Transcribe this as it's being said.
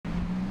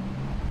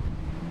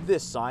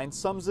This sign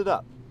sums it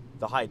up.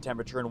 The high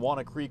temperature in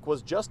Walnut Creek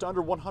was just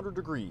under 100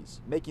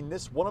 degrees, making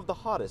this one of the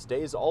hottest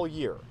days all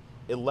year.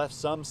 It left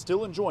some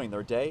still enjoying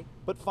their day,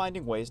 but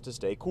finding ways to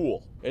stay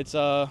cool. It's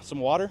some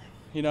water,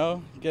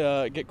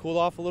 get cooled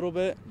off a little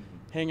bit,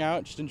 hang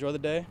out, just enjoy the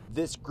day.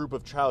 This group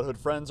of childhood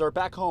friends are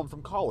back home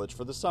from college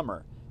for the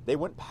summer. They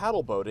went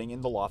paddle boating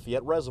in the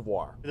Lafayette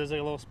Reservoir. There's like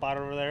a little spot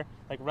over there,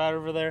 like right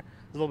over there.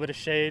 There's a little bit of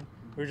shade.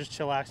 We were just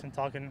chillaxing,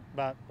 talking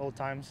about old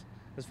times.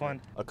 It was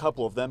fun. A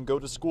couple of them go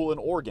to school in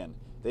Oregon.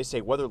 They say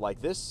weather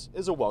like this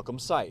is a welcome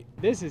sight.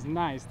 This is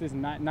nice. This is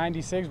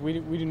 96. We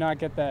do not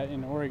get that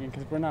in Oregon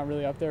because we're not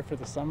really up there for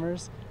the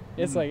summers.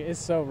 It's it's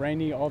so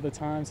rainy all the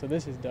time, so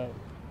this is dope.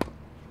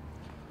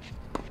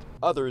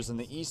 Others in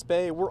the East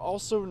Bay were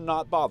also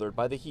not bothered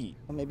by the heat.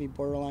 Maybe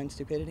borderline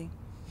stupidity.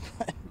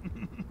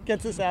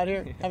 Gets us out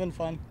here, having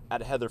fun.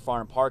 At Heather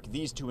Farm Park,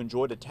 these two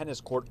enjoyed a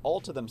tennis court all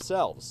to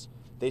themselves.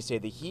 They say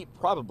the heat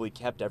probably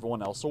kept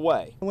everyone else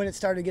away. When it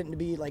started getting to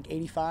be like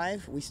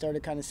 85, we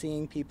started kind of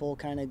seeing people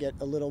kind of get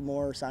a little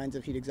more signs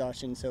of heat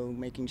exhaustion, so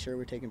making sure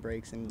we're taking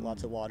breaks and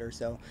lots of water.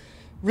 So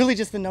really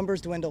just the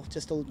numbers dwindle.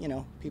 Just,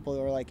 people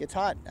are like, it's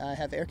hot, I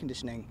have air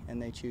conditioning,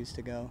 and they choose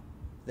to go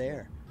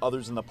there.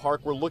 Others in the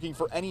park were looking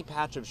for any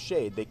patch of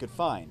shade they could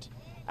find.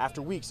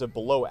 After weeks of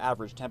below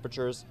average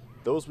temperatures,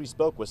 those we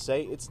spoke with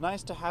say it's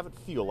nice to have it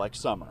feel like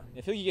summer.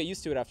 I feel you get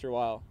used to it after a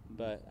while,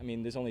 but I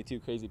mean, there's only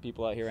two crazy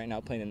people out here right now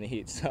playing in the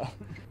heat, so.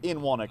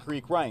 In Walnut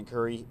Creek, Ryan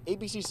Curry,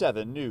 ABC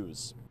 7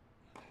 News.